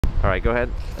All right, go ahead.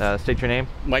 State your name.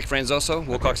 Mike Franzoso,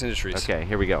 Wilcox Industries. Okay,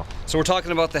 here we go. So we're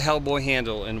talking about the Hellboy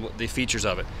handle and the features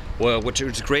of it. Well, which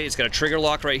is great, it's got a trigger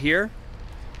lock right here.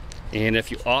 And if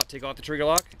you take off the trigger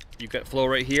lock, you've got flow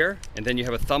right here. And then you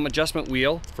have a thumb adjustment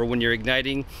wheel for when you're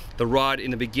igniting the rod in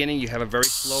the beginning. You have a very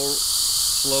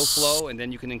slow flow, and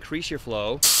then you can increase your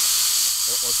flow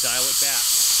or dial it back.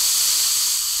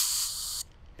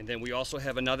 And then we also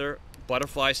have another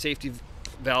butterfly safety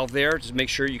valve there to make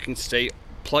sure you can stay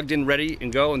plugged in, ready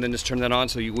and go, and then just turn that on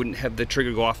so you wouldn't have the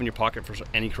trigger go off in your pocket for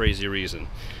any crazy reason.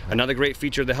 Another great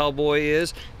feature of the Hellboy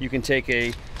is you can take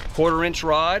a 1/4-inch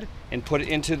rod and put it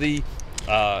into the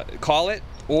collet,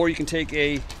 or you can take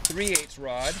a 3/8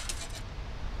 rod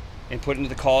and put it into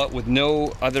the collet with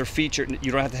no other feature.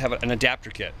 You don't have to have an adapter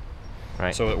kit.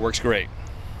 Right. So it works great.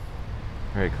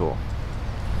 Very cool.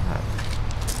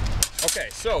 Okay,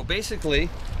 so basically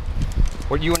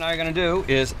what you and I are going to do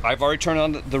is I've already turned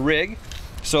on the rig.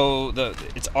 So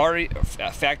it's already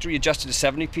factory adjusted to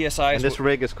 70 psi. And this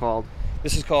rig is called?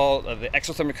 This is called the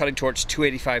Exothermic Cutting Torch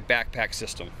 285 backpack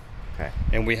system. Okay.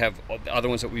 And we have the other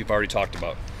ones that we've already talked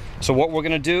about. So what we're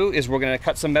going to do is we're going to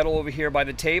cut some metal over here by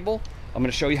the table. I'm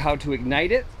going to show you how to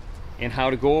ignite it and how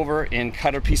to go over and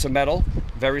cut a piece of metal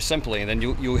very simply, and then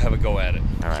you'll have a go at it.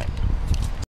 All right.